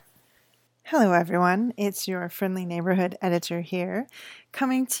Hello, everyone. It's your friendly neighborhood editor here,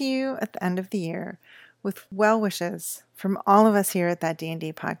 coming to you at the end of the year with well wishes from all of us here at that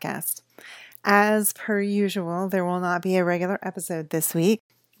D&D podcast. As per usual, there will not be a regular episode this week,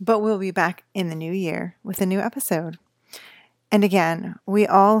 but we'll be back in the new year with a new episode. And again, we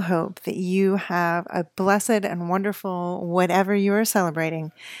all hope that you have a blessed and wonderful whatever you are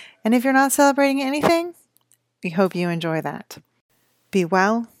celebrating. And if you're not celebrating anything, we hope you enjoy that. Be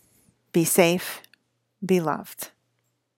well. Be safe, be loved.